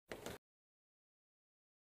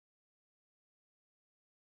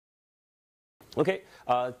Okay,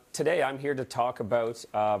 today I'm here to talk about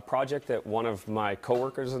a project that one of my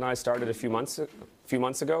coworkers and I started a few months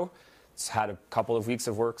ago. It's had a couple of weeks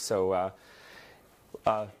of work, so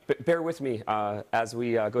bear with me as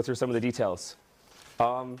we go through some of the details.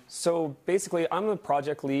 So basically, I'm the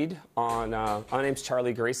project lead on, my name's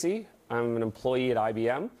Charlie Gracie. I'm an employee at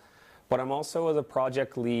IBM, but I'm also the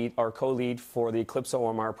project lead or co-lead for the Eclipse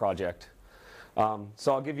OMR project.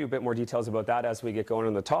 So I'll give you a bit more details about that as we get going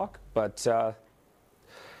in the talk, but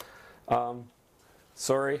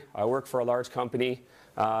sorry, I work for a large company.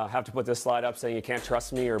 I have to put this slide up saying you can't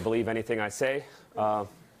trust me or believe anything I say.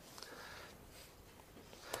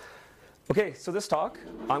 Okay, so this talk,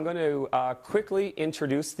 I'm going to quickly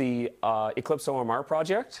introduce the Eclipse OMR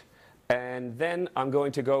project, and then I'm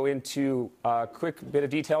going to go into a quick bit of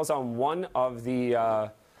details on one of the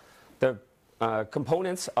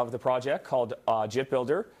components of the project called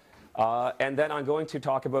JitBuilder, and then I'm going to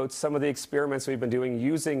talk about some of the experiments we've been doing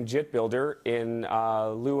using JitBuilder in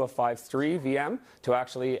Lua 5.3 VM to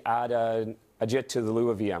actually add a JIT to the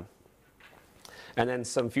Lua VM, and then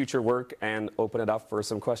some future work and open it up for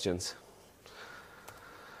some questions.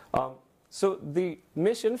 So the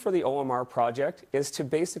mission for the OMR project is to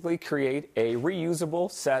basically create a reusable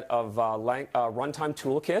set of runtime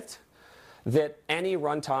toolkit that any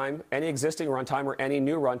runtime, any existing runtime or any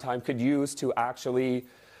new runtime could use to actually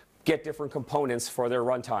get different components for their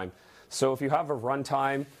runtime. So if you have a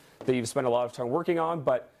runtime that you've spent a lot of time working on,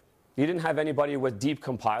 but you didn't have anybody with deep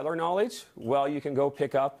compiler knowledge, well, you can go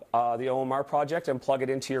pick up the OMR project and plug it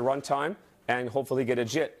into your runtime and hopefully get a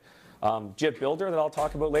JIT. JitBuilder that I'll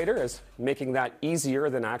talk about later is making that easier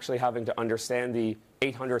than actually having to understand the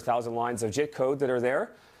 800,000 lines of JIT code that are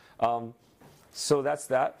there. So that's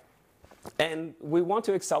that. And we want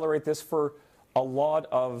to accelerate this for a lot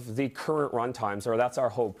of the current runtimes, or that's our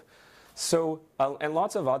hope. So, and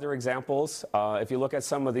lots of other examples. If you look at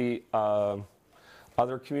some of the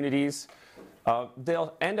other communities,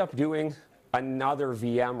 they'll end up doing another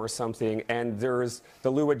VM or something, and there's the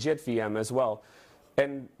Lua JIT VM as well.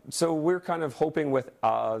 And so we're kind of hoping with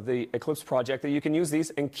the Eclipse project that you can use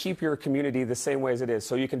these and keep your community the same way as it is.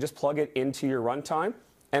 So you can just plug it into your runtime,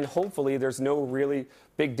 and hopefully there's no really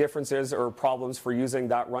big differences or problems for using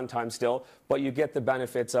that runtime still, but you get the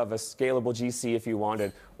benefits of a scalable GC if you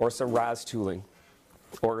wanted, or some RAS tooling,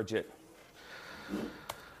 or a JIT.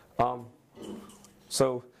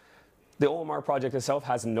 So the OMR project itself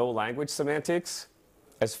has no language semantics.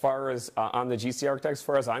 As far as I'm the GC architect, as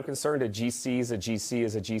far as I'm concerned, a GC is a GC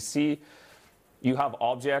is a GC. You have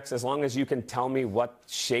objects. As long as you can tell me what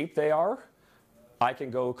shape they are, I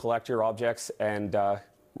can go collect your objects and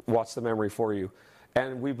watch the memory for you.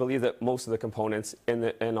 And we believe that most of the components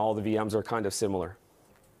in all the VMs are kind of similar.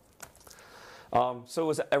 So it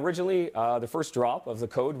was originally, the first drop of the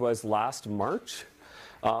code was last March.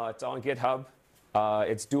 It's on GitHub.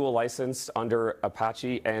 It's dual licensed under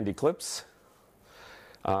Apache and Eclipse.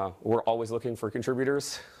 We're always looking for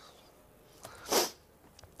contributors.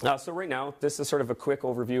 So right now, this is sort of a quick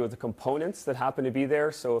overview of the components that happen to be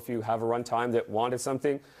there. So if you have a runtime that wanted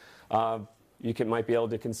something, you might be able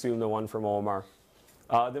to consume the one from OMR.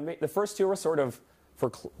 The first two are sort of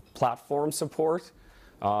for platform support.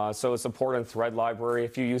 So support and thread library.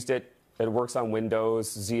 If you used it, it works on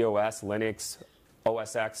Windows, ZOS, Linux,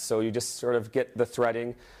 OS X. So you just sort of get the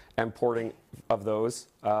threading and porting of those.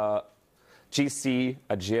 GC,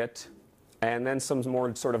 a JIT, and then some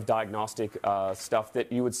more sort of diagnostic stuff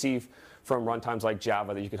that you would see from runtimes like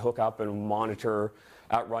Java that you could hook up and monitor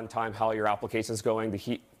at runtime how your application is going, the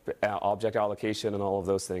heap object allocation, and all of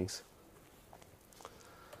those things.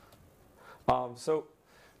 So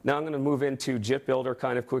now I'm going to move into JitBuilder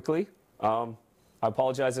kind of quickly. I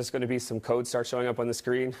apologize, there's going to be some code start showing up on the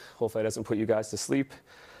screen. Hopefully it doesn't put you guys to sleep.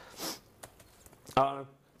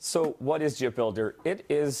 So what is JitBuilder? It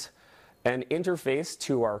is an interface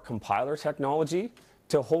to our compiler technology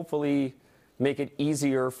to hopefully make it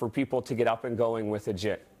easier for people to get up and going with a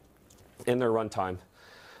JIT in their runtime.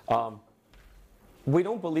 We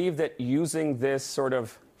don't believe that using this sort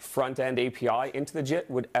of front-end API into the JIT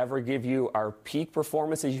would ever give you our peak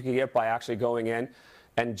performance that you can get by actually going in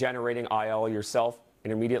and generating IL yourself,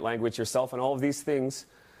 intermediate language yourself, and all of these things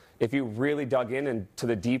if you really dug in into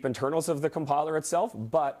the deep internals of the compiler itself.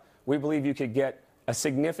 But we believe you could get a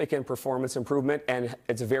significant performance improvement, and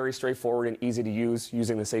it's very straightforward and easy to use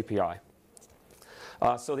using this API.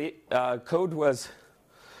 So the code was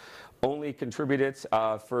only contributed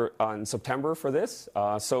on September for this,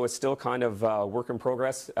 so it's still kind of work in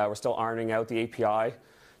progress. We're still ironing out the API,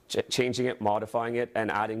 changing it, modifying it,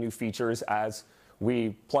 and adding new features as we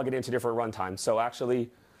plug it into different runtimes. So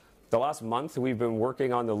actually, the last month we've been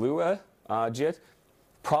working on the Lua JIT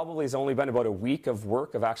probably has only been about a week of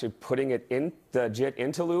work of actually putting it in the JIT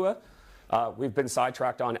into Lua. We've been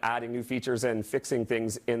sidetracked on adding new features and fixing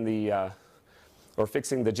things in the, or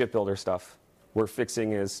fixing the JitBuilder stuff. Where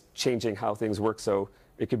fixing is changing how things work so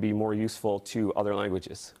it could be more useful to other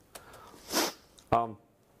languages.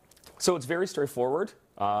 So it's very straightforward.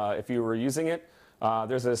 If you were using it,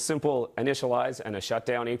 there's a simple initialize and a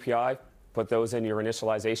shutdown API. Put those in your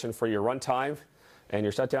initialization for your runtime and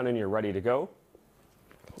your shutdown, and you're ready to go.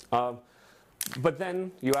 But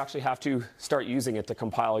then you actually have to start using it to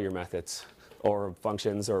compile your methods or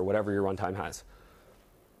functions or whatever your runtime has.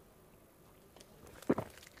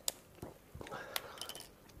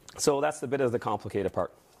 So that's the bit of the complicated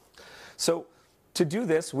part. So to do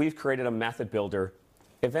this, we've created a method builder.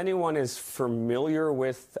 If anyone is familiar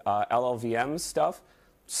with LLVM stuff,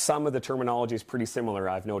 some of the terminology is pretty similar,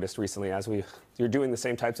 I've noticed recently, as you're doing the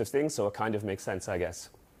same types of things, so it kind of makes sense, I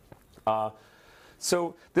guess.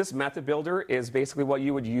 So this method builder is basically what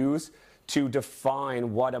you would use to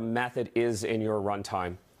define what a method is in your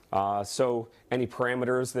runtime. So any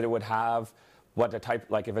parameters that it would have, what the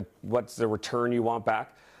type, like if what's the return you want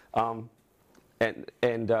back, and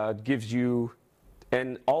gives you,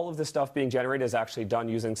 and all of the stuff being generated is actually done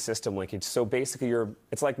using system linkage. So basically,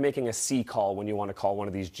 it's like making a C call when you want to call one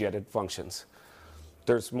of these JIT functions.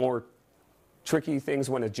 There's more tricky things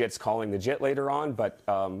when a JIT's calling the JIT later on, but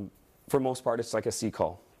for most part, it's like a C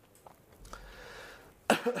call.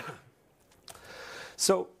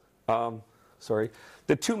 So, sorry.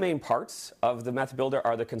 The two main parts of the method builder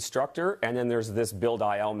are the constructor, and then there's this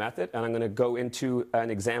build.il method. And I'm going to go into an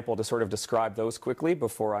example to sort of describe those quickly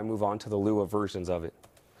before I move on to the Lua versions of it.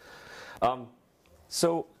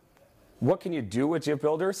 So what can you do with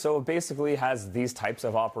JitBuilder? So it basically has these types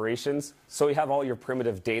of operations. So you have all your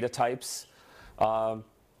primitive data types. Of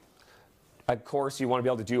course, you want to be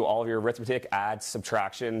able to do all of your arithmetic, add,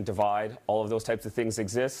 subtraction, divide, all of those types of things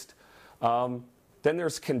exist. Then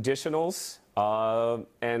there's conditionals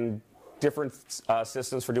and different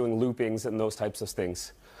systems for doing loopings and those types of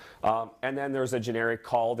things. And then there's a generic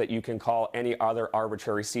call that you can call any other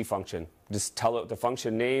arbitrary C function. Just tell it the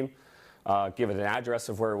function name, give it an address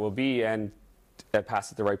of where it will be, and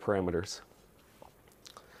pass it the right parameters.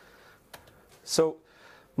 So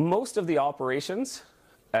most of the operations,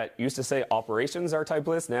 used to say operations are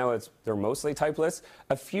typeless. Now they're mostly typeless.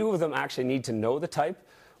 A few of them actually need to know the type.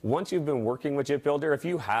 Once you've been working with JitBuilder, if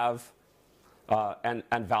you have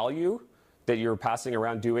an value that you're passing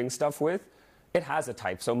around doing stuff with, it has a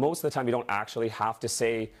type. So most of the time you don't actually have to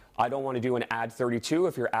say, I don't want to do an add 32.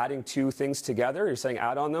 If you're adding two things together, you're saying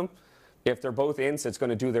add on them. If they're both ints, it's going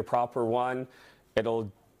to do their proper one.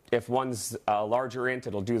 If one's a larger int,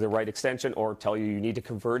 it'll do the right extension or tell you you need to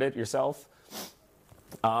convert it yourself.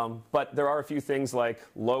 But there are a few things like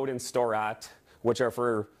load and store at, which are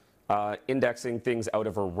for indexing things out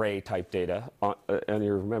of array type data in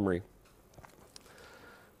your memory.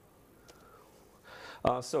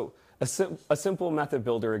 So a simple method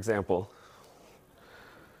builder example.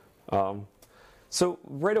 So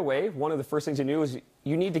right away, one of the first things you do is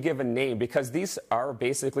you need to give a name, because these are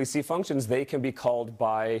basically C functions. They can be called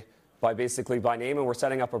by name, and we're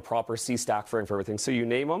setting up a proper C stack frame for everything. So you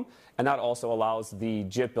name them, and that also allows the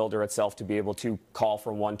JitBuilder itself to be able to call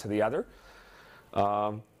from one to the other.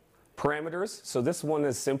 Parameters. So this one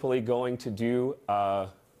is simply going to do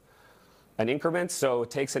an increment. So it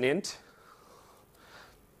takes an int.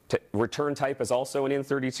 Return type is also an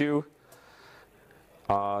int32.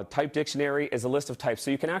 Type dictionary is a list of types.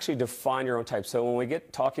 So you can actually define your own type. So when we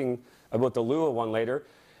get talking about the Lua one later,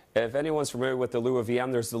 if anyone's familiar with the Lua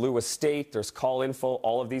VM, there's the Lua state, there's call info,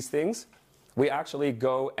 all of these things. We actually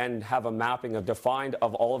go and have a mapping of defined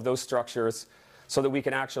of all of those structures so that we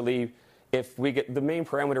can actually, if we get the main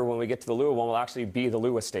parameter when we get to the Lua one will actually be the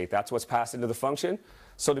Lua state. That's what's passed into the function.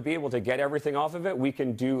 So to be able to get everything off of it, we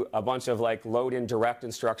can do a bunch of like load in direct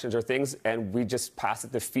instructions or things, and we just pass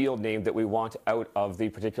it the field name that we want out of the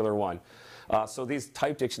particular one. So these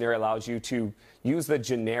type dictionary allows you to use the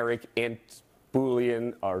generic int,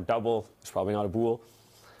 Boolean, or double. It's probably not a bool.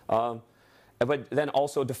 But then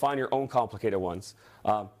also define your own complicated ones.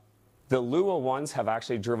 The Lua ones have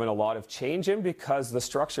actually driven a lot of change in because the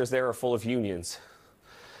structures there are full of unions.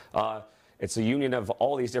 It's a union of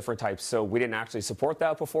all these different types. So we didn't actually support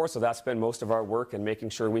that before, so that's been most of our work in making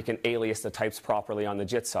sure we can alias the types properly on the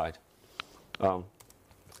JIT side. And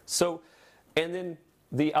then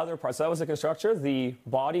the other part, so that was the constructor. The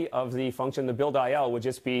body of the function, the build.il, would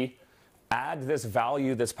just be add this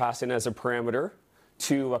value that's passed in as a parameter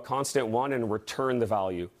to a constant one and return the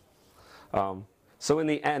value. So in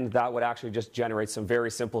the end, that would actually just generate some very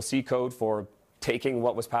simple C code for taking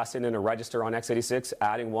what was passed in a register on x86,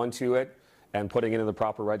 adding 1 to it, and putting it in the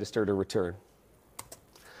proper register to return.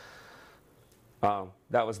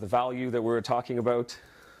 That was the value that we were talking about.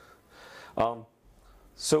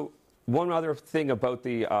 So one other thing about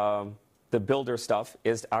the builder stuff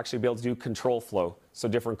is to actually be able to do control flow, so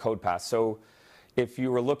different code paths. So if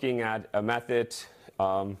you were looking at a method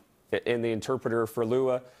in the interpreter for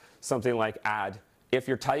Lua, something like add. If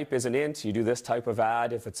your type is an int, you do this type of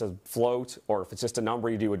add. If it's a float or if it's just a number,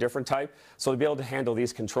 you do a different type. So to be able to handle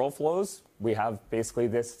these control flows, we have basically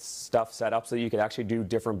this stuff set up so that you can actually do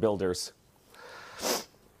different builders.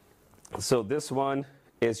 So this one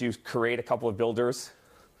is you create a couple of builders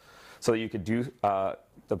so that you could do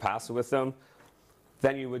the pass with them.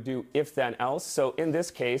 Then you would do if then else. So in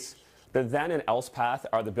this case, the then and else path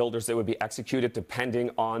are the builders that would be executed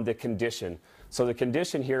depending on the condition. So the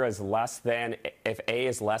condition here is less than, if A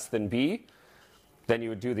is less than B, then you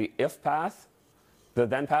would do the if path, the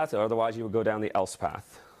then path, or otherwise you would go down the else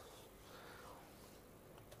path.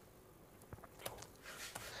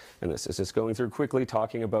 And this is just going through quickly,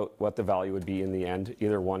 talking about what the value would be in the end,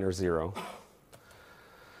 either 1 or 0.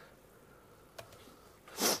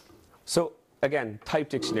 So again, type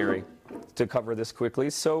dictionary to cover this quickly.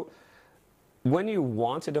 So when you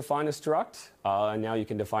want to define a struct, now you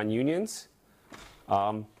can define unions.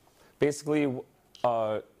 Basically,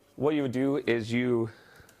 what you would do is you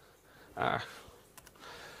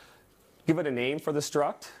give it a name for the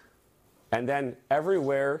struct, and then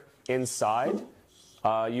everywhere inside,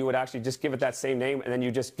 you would actually just give it that same name, and then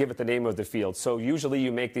you just give it the name of the field. So usually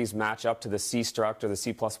you make these match up to the C struct or the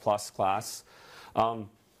C++ class.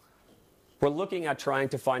 We're looking at trying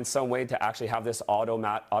to find some way to actually have this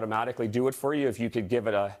automatically do it for you. If you could give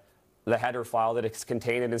it the header file that it's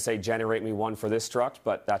contained in and say, generate me one for this struct,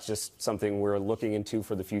 but that's just something we're looking into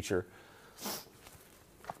for the future.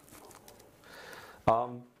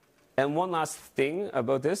 And one last thing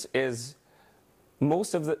about this is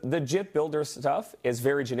most of the JitBuilder stuff is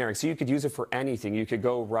very generic. So you could use it for anything. You could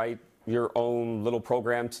go write your own little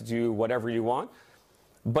program to do whatever you want.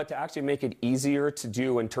 But to actually make it easier to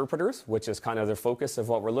do interpreters, which is kind of the focus of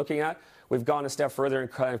what we're looking at, we've gone a step further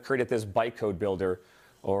and kind of created this bytecode builder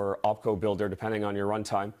or opcode builder, depending on your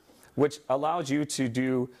runtime, which allows you to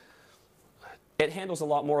do, it handles a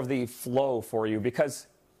lot more of the flow for you, because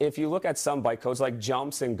if you look at some bytecodes like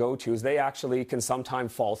jumps and gotos, they actually can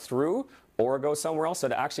sometimes fall through or go somewhere else. So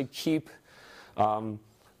to actually keep the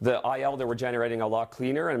IL that we're generating a lot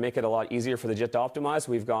cleaner and make it a lot easier for the JIT to optimize,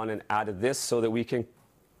 we've gone and added this so that we can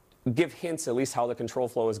give hints at least how the control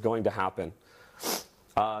flow is going to happen.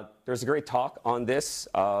 There's a great talk on this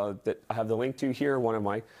that I have the link to here. One of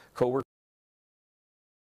my coworkers.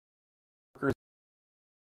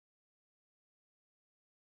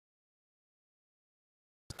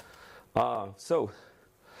 So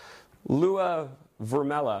Lua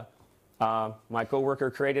Vermella, my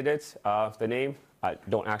coworker created it. The name, I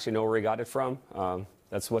don't actually know where he got it from.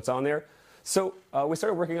 That's what's on there. So we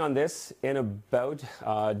started working on this in about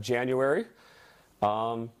January.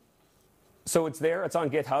 So it's there, it's on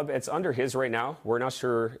GitHub, it's under his right now. We're not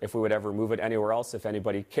sure if we would ever move it anywhere else if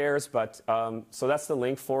anybody cares, but so that's the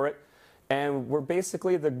link for it. And we're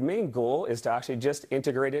basically, the main goal is to actually just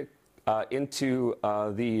integrate it into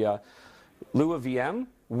the Lua VM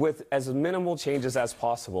with as minimal changes as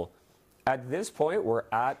possible. At this point, we're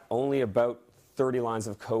at only about 30 lines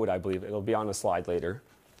of code, I believe. It'll be on the slide later,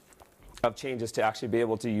 of changes to actually be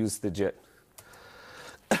able to use the JIT.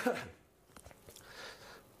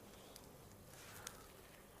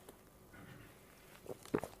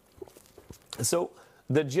 So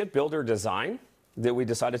the JitBuilder design that we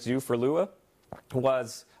decided to do for Lua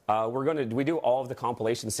was we do all of the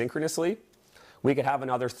compilations synchronously. We could have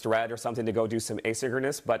another thread or something to go do some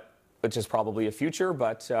asynchronous, but which is probably a future.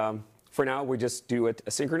 But for now, we just do it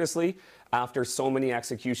asynchronously after so many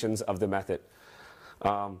executions of the method.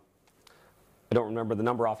 I don't remember the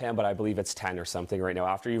number offhand, but I believe it's 10 or something right now.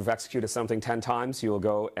 After you've executed something 10 times, you'll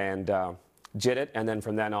go and JIT it, and then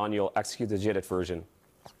from then on, you'll execute the JIT it version.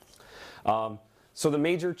 So the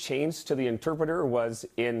major change to the interpreter was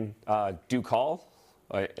in do call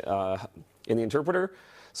in the interpreter.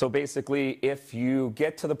 So basically, if you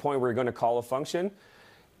get to the point where you're going to call a function,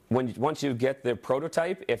 once you get the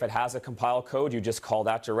prototype, if it has a compile code, you just call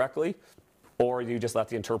that directly, or you just let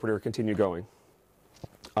the interpreter continue going.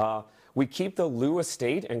 We keep the Lua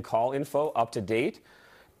state and call info up to date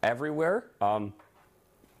everywhere.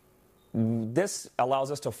 This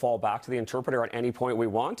allows us to fall back to the interpreter at any point we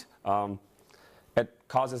want. It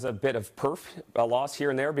causes a bit of perf loss here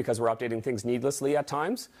and there because we're updating things needlessly at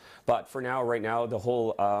times. But for now, right now, the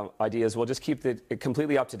whole idea is we'll just keep it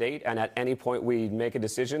completely up to date. And at any point we make a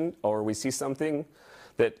decision or we see something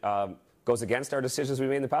that goes against our decisions we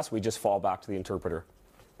made in the past, we just fall back to the interpreter.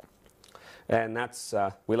 And that's,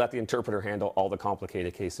 we let the interpreter handle all the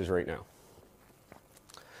complicated cases right now.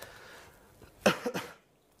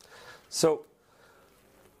 So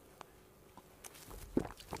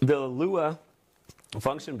the Lua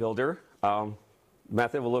function builder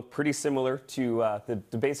method will look pretty similar to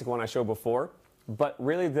the basic one I showed before. But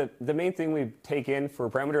really the main thing we take in for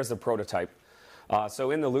parameter is the prototype.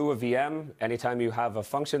 So in the Lua VM, anytime you have a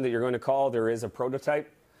function that you're going to call, there is a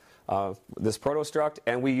prototype, this proto-struct,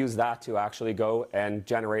 and we use that to actually go and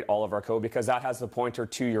generate all of our code because that has the pointer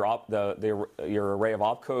to your, your array of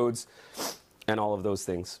opcodes and all of those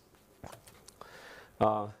things.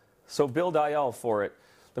 So build IL for it.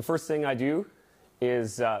 The first thing I do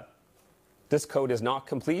is this code is not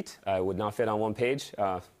complete. It would not fit on one page.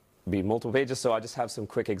 It'd be multiple pages, so I just have some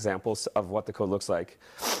quick examples of what the code looks like.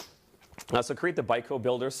 So create the bytecode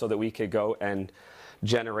builder so that we could go and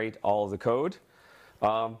generate all of the code.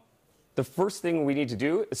 The first thing we need to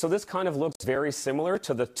do, so this kind of looks very similar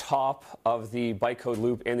to the top of the bytecode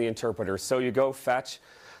loop in the interpreter. So you go fetch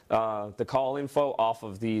the call info off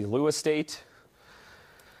of the Lua state,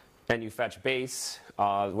 and you fetch base,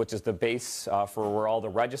 which is the base for where all the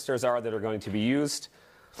registers are that are going to be used.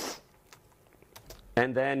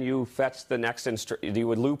 And then you fetch the next you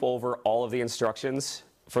would loop over all of the instructions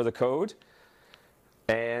for the code.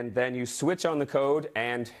 And then you switch on the code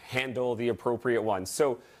and handle the appropriate one.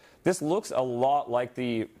 So this looks a lot like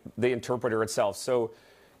the interpreter itself. So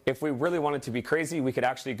if we really wanted to be crazy, we could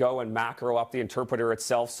actually go and macro up the interpreter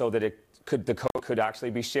itself so that the code could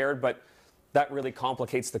actually be shared. But that really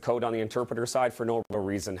complicates the code on the interpreter side for no real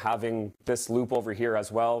reason. Having this loop over here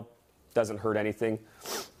as well doesn't hurt anything.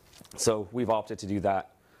 So we've opted to do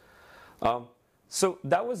that. So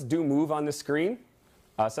that was do move on the screen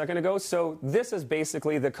a second ago. So this is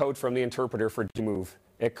basically the code from the interpreter for do move.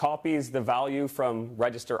 It copies the value from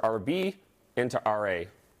register RB into RA.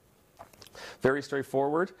 Very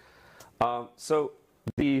straightforward. So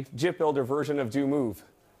the JitBuilder version of do move.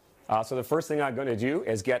 So the first thing I'm going to do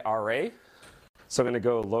is get RA. So I'm going to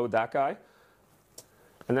go load that guy.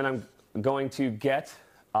 And then I'm going to get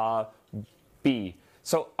B.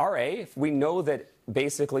 So RA, we know that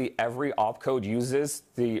basically every opcode uses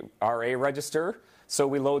the RA register. So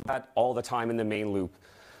we load that all the time in the main loop.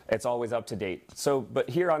 It's always up to date. So, but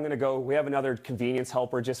here I'm going to go, we have another convenience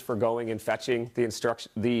helper just for going and fetching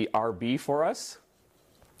the RB for us.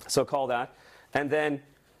 So call that. And then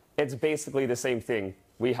it's basically the same thing.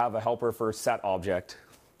 We have a helper for set object,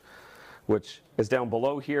 which is down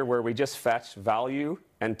below here where we just fetch value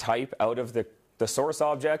and type out of the source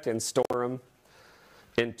object and store them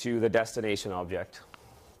into the destination object.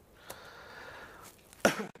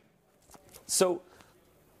 So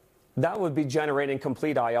that would be generating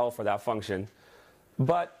complete IL for that function.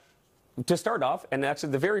 But to start off, and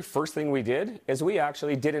actually the very first thing we did is we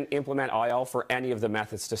actually didn't implement IL for any of the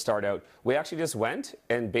methods to start out. We actually just went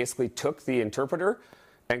and basically took the interpreter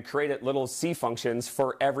and created little C functions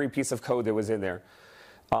for every piece of code that was in there.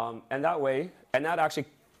 And that actually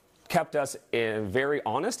kept us very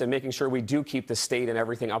honest and making sure we do keep the state and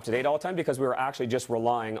everything up to date all the time because we were actually just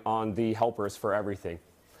relying on the helpers for everything.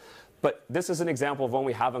 But this is an example of when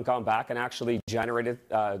we haven't gone back and actually generated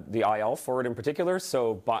the IL for it in particular.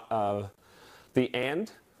 So the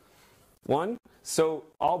AND one. So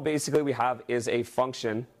all basically we have is a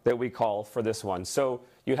function that we call for this one. So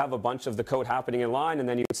you have a bunch of the code happening in line, and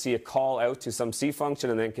then you would see a call out to some C function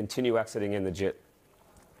and then continue exiting in the JIT.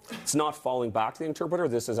 It's not falling back to the interpreter.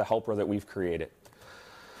 This is a helper that we've created.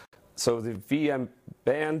 So the VM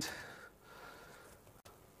band,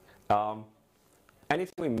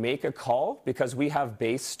 anytime we make a call, because we have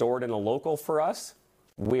base stored in a local for us,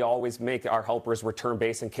 we always make our helpers return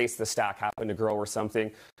base in case the stack happened to grow or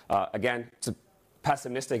something. Again, it's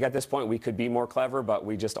pessimistic at this point. We could be more clever, but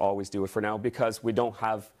we just always do it for now because we don't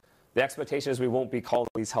have, the expectation is we won't be calling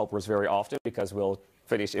these helpers very often because we'll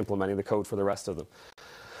finish implementing the code for the rest of them.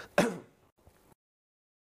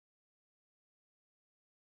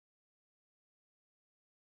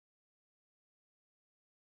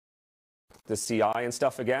 The CI and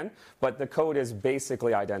stuff again, but the code is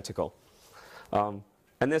basically identical.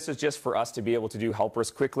 And this is just for us to be able to do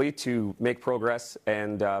helpers quickly to make progress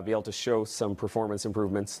and be able to show some performance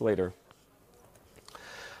improvements later.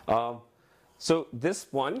 So this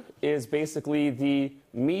one is basically the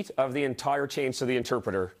meat of the entire change to the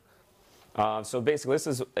interpreter. So basically, this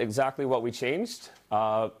is exactly what we changed.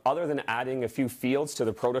 Other than adding a few fields to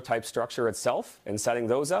the prototype structure itself and setting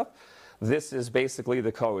those up, this is basically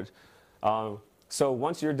the code. So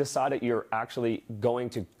once you're decided you're actually going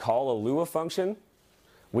to call a Lua function,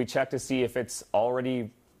 we check to see if it's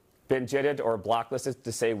already been JITted or blacklisted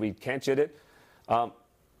to say we can't JIT it. Oh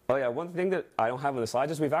yeah, one thing that I don't have on the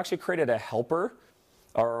slide is we've actually created a helper,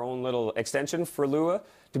 our own little extension for Lua,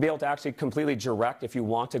 to be able to actually completely direct if you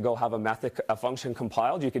want to go have a function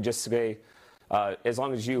compiled. You could just say, as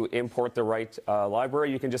long as you import the right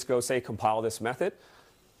library, you can just go say compile this method.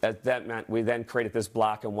 That meant we then created this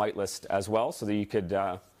black and white list as well, so that you could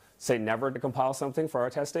say never to compile something for our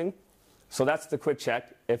testing. So that's the quick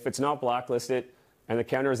check. If it's not blacklisted and the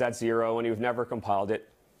counter is at 0 and you've never compiled it,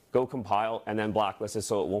 go compile and then blacklist it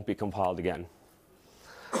so it won't be compiled again.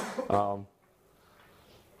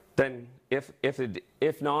 Then if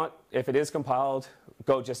it is compiled,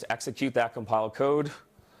 go just execute that compiled code,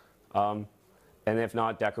 and if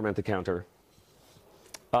not, decrement the counter.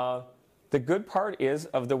 The good part is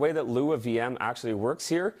of the way that Lua VM actually works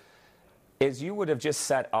here is you would have just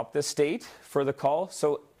set up the state for the call.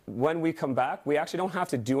 So when we come back, we actually don't have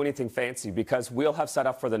to do anything fancy because we'll have set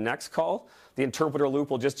up for the next call. The interpreter loop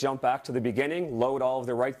will just jump back to the beginning, load all of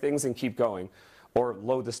the right things, and keep going, or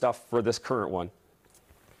load the stuff for this current one.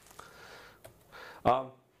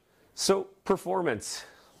 So performance.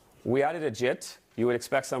 We added a JIT. You would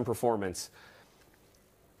expect some performance.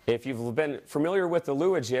 If you've been familiar with the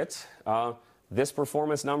Lua JIT, this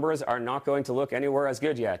performance numbers are not going to look anywhere as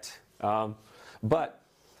good yet. But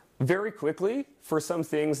very quickly, for some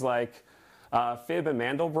things like Fib and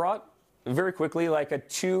Mandelbrot, very quickly, like a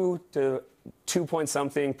 2 to 2 point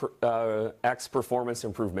something X performance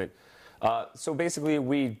improvement. So basically,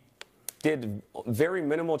 we did very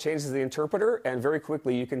minimal changes to the interpreter, and very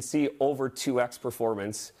quickly, you can see over 2x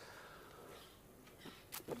performance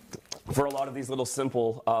for a lot of these little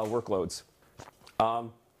simple workloads.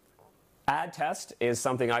 Add test is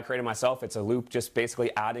something I created myself. It's a loop just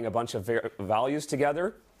basically adding a bunch of values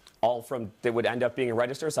together, all from that would end up being a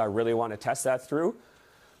register, so I really want to test that through.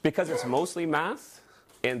 Because it's mostly math,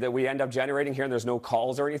 and that we end up generating here, and there's no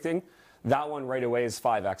calls or anything, that one right away is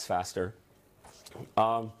 5x faster.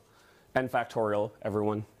 And factorial,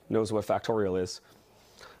 everyone knows what factorial is.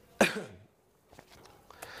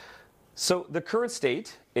 So the current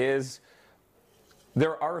state is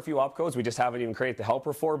there are a few opcodes we just haven't even created the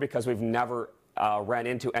helper for because we've never ran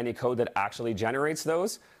into any code that actually generates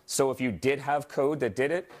those. So if you did have code that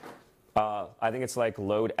did it, I think it's like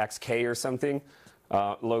load xk or something,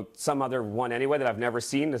 load some other one anyway that I've never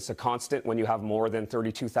seen. It's a constant when you have more than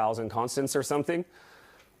 32,000 constants or something.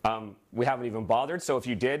 We haven't even bothered. So if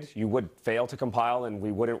you did, you would fail to compile and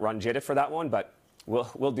we wouldn't run JIT for that one, but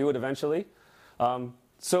we'll do it eventually.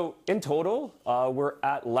 So in total, we're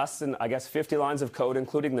at less than, I guess, 50 lines of code,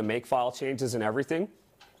 including the makefile changes and everything.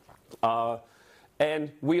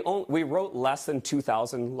 And we wrote less than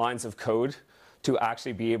 2,000 lines of code to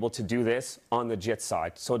actually be able to do this on the JIT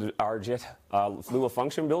side. So our JIT Lua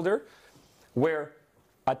function builder, where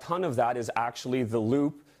a ton of that is actually the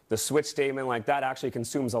loop, the switch statement, like that actually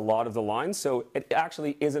consumes a lot of the lines. So it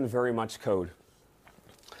actually isn't very much code.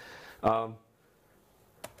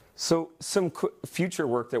 So some future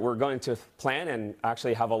work that we're going to plan and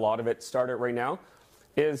actually have a lot of it started right now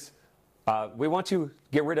is we want to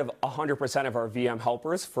get rid of 100% of our VM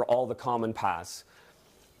helpers for all the common paths.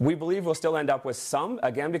 We believe we'll still end up with some,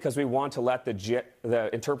 again, because we want to let the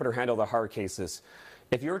interpreter handle the hard cases.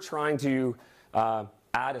 If you're trying to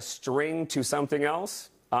add a string to something else,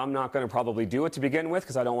 I'm not going to probably do it to begin with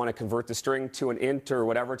because I don't want to convert the string to an int or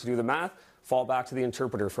whatever to do the math. Fall back to the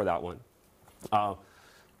interpreter for that one.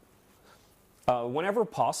 Whenever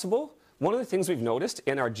possible, one of the things we've noticed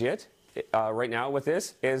in our JIT right now with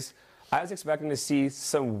this is I was expecting to see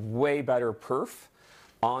some way better perf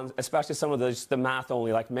on especially some of the math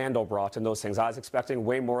only, like Mandelbrot and those things. I was expecting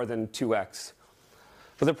way more than 2x.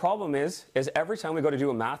 But the problem is every time we go to do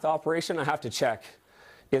a math operation, I have to check,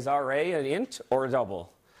 is our A an int or a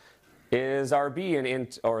double? Is our B an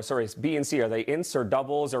int, or sorry, B and C, are they ints or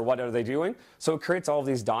doubles or what are they doing? So it creates all of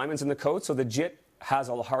these diamonds in the code. So the JIT has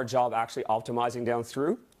a hard job actually optimizing down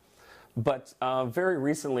through. But very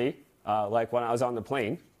recently, like when I was on the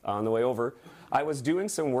plane on the way over, I was doing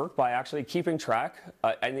some work by actually keeping track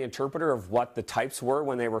in the interpreter of what the types were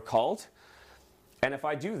when they were called. And if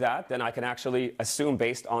I do that, then I can actually assume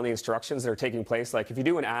based on the instructions that are taking place, like if you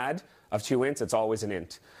do an add of 2 ints, it's always an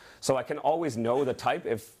int. So I can always know the type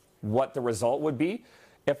what the result would be.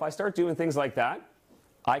 If I start doing things like that,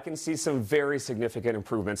 I can see some very significant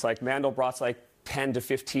improvements. Like Mandelbrot's like 10 to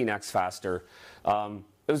 15x faster.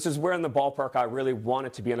 this is where in the ballpark I really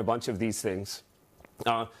wanted to be in a bunch of these things.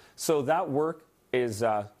 So that work is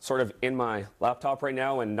sort of in my laptop right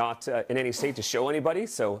now and not in any state to show anybody,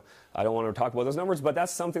 so I don't want to talk about those numbers, but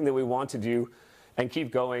that's something that we want to do and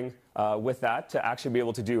keep going with that to actually be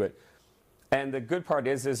able to do it. And the good part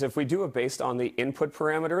is if we do it based on the input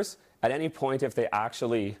parameters, at any point if they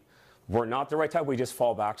actually were not the right type, we just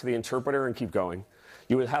fall back to the interpreter and keep going.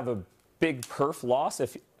 You would have a big perf loss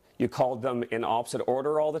if you called them in opposite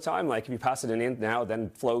order all the time, like if you pass it an int now, then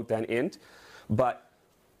float, then int. But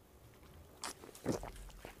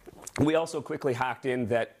we also quickly hacked in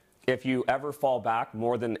that if you ever fall back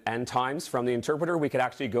more than n times from the interpreter, we could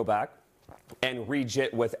actually go back and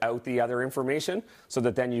re-JIT without the other information, so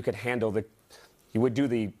that then you could handle you would do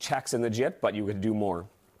the checks in the JIT, but you could do more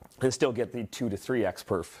and still get the 2 to 3x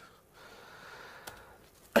perf.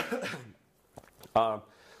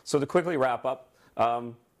 So to quickly wrap up,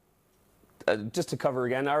 just to cover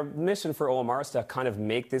again, our mission for OMR is to kind of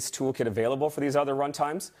make this toolkit available for these other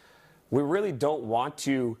runtimes. We really don't want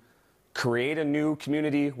to create a new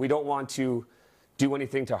community. We don't want to do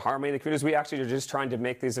anything to harm any of the communities. We actually are just trying to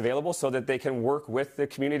make these available so that they can work with the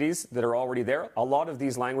communities that are already there. A lot of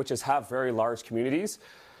these languages have very large communities.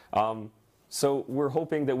 So we're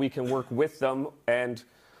hoping that we can work with them, and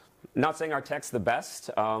not saying our tech's the best.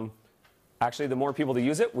 Actually, the more people to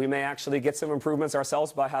use it, we may actually get some improvements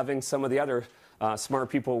ourselves by having some of the other smart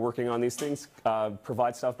people working on these things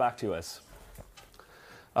provide stuff back to us.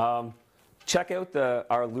 Check out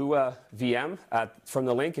our Lua VM from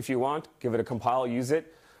the link if you want. Give it a compile, use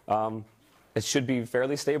it. It should be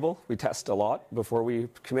fairly stable. We test a lot before we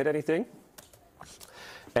commit anything.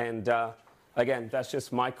 And again, that's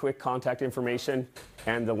just my quick contact information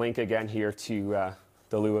and the link again here to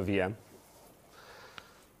the Lua VM.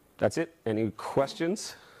 That's it. Any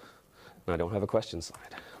questions? I don't have a question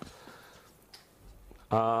slide.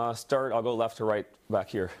 I'll go left to right back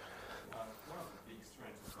here. One of the big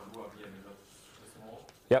strengths of Lua VM is that it's small.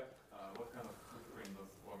 Yep. What kind of footprint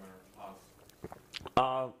does OMR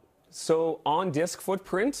have? So on disk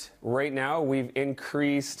footprint, right now we've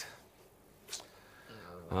increased,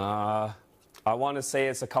 I want to say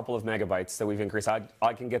it's a couple of megabytes that we've increased.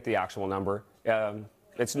 I can get the actual number.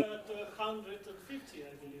 It's 150,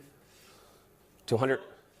 I believe. 200.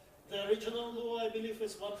 The original Lua, I believe,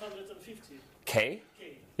 is 150. K?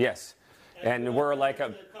 K. Yes. And we're like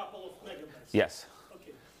a couple of megabytes. Yes.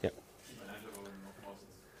 Okay. Yep.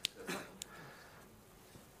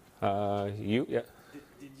 Yeah.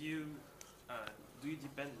 Did you do you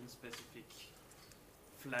depend on specific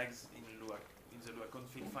flags in Lua, in the Lua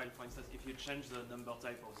config file? For instance, if you change the number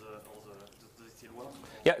type does it still work?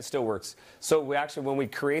 Yeah, it still works. So we actually, when we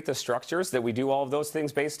create the structures that we do all of those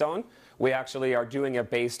things based on, we actually are doing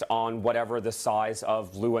it based on whatever the size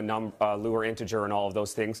of Lua Lua integer and all of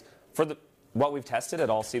those things. For what we've tested,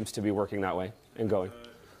 it all seems to be working that way and going.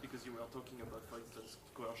 Because you were talking about, for instance,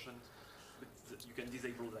 coercion, but you can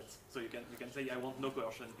disable that. So you can say I want no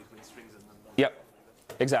coercion between strings and numbers. Yep,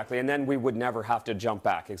 exactly. And then we would never have to jump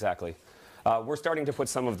back. Exactly. We're starting to put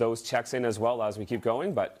some of those checks in as well as we keep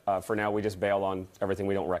going, but for now we just bail on everything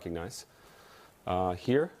we don't recognize.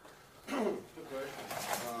 Here. Two questions.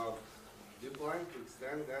 Do you plan to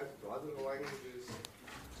extend that to other languages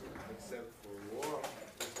except for Lua?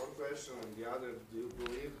 That's one question. And the other, do you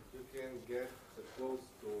believe you can get close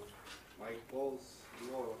to Mike Paul's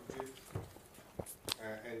Lua JIT?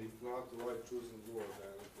 And if not, why choosing Lua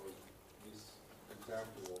then for this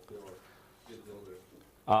example of your JitBuilder?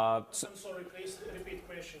 I'm sorry, please repeat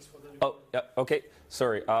questions for the Oh, yeah, okay.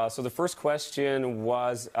 Sorry. So the first question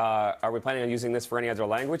was, are we planning on using this for any other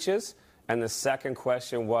languages? And the second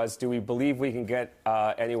question was, do we believe we can get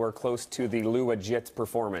anywhere close to the Lua JIT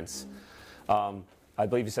performance? I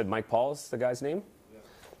believe you said Mike Paul's the guy's name?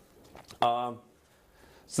 Yeah.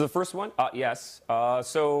 So the first one, yes.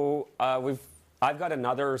 I've got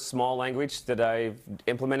another small language that I've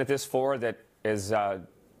implemented this for that is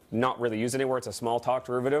not really used anywhere. It's a small talk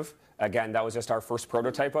derivative. Again, that was just our first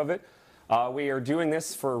prototype of it. We are doing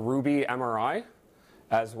this for Ruby MRI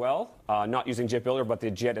as well, not using JitBuilder, but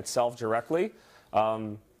the JIT itself directly.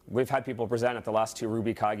 We've had people present at the last 2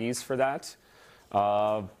 Ruby Kagis for that.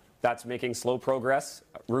 That's making slow progress.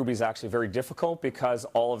 Ruby's actually very difficult because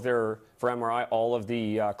for MRI, all of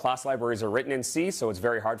the class libraries are written in C, so it's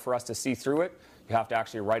very hard for us to see through it. You have to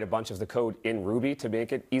actually write a bunch of the code in Ruby to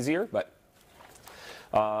make it easier, but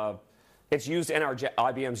it's used in our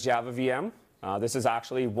IBM's Java VM. This is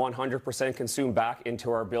actually 100% consumed back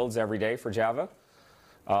into our builds every day for Java.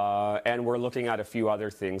 And we're looking at a few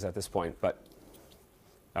other things at this point, but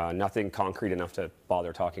nothing concrete enough to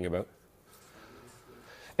bother talking about.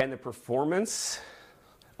 And the performance,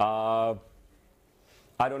 I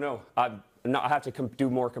don't know. I have to do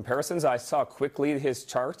more comparisons. I saw quickly his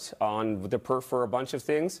chart on the perf for a bunch of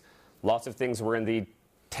things. Lots of things were in the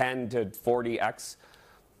 10 to 40x.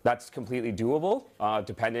 That's completely doable,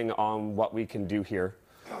 depending on what we can do here.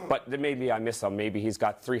 But then maybe I missed some. Maybe he's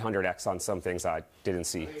got 300x on some things I didn't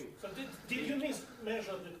see. So did you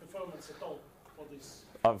measure the performance at all for this?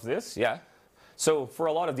 Of this, yeah. So for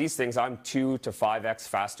a lot of these things, I'm 2 to 5x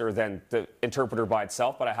faster than the interpreter by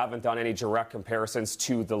itself, but I haven't done any direct comparisons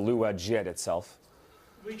to the Lua JIT itself.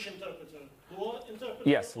 Which interpreter? Lua interpreter?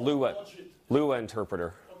 Yes, or Lua. JIT? Lua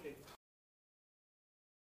interpreter.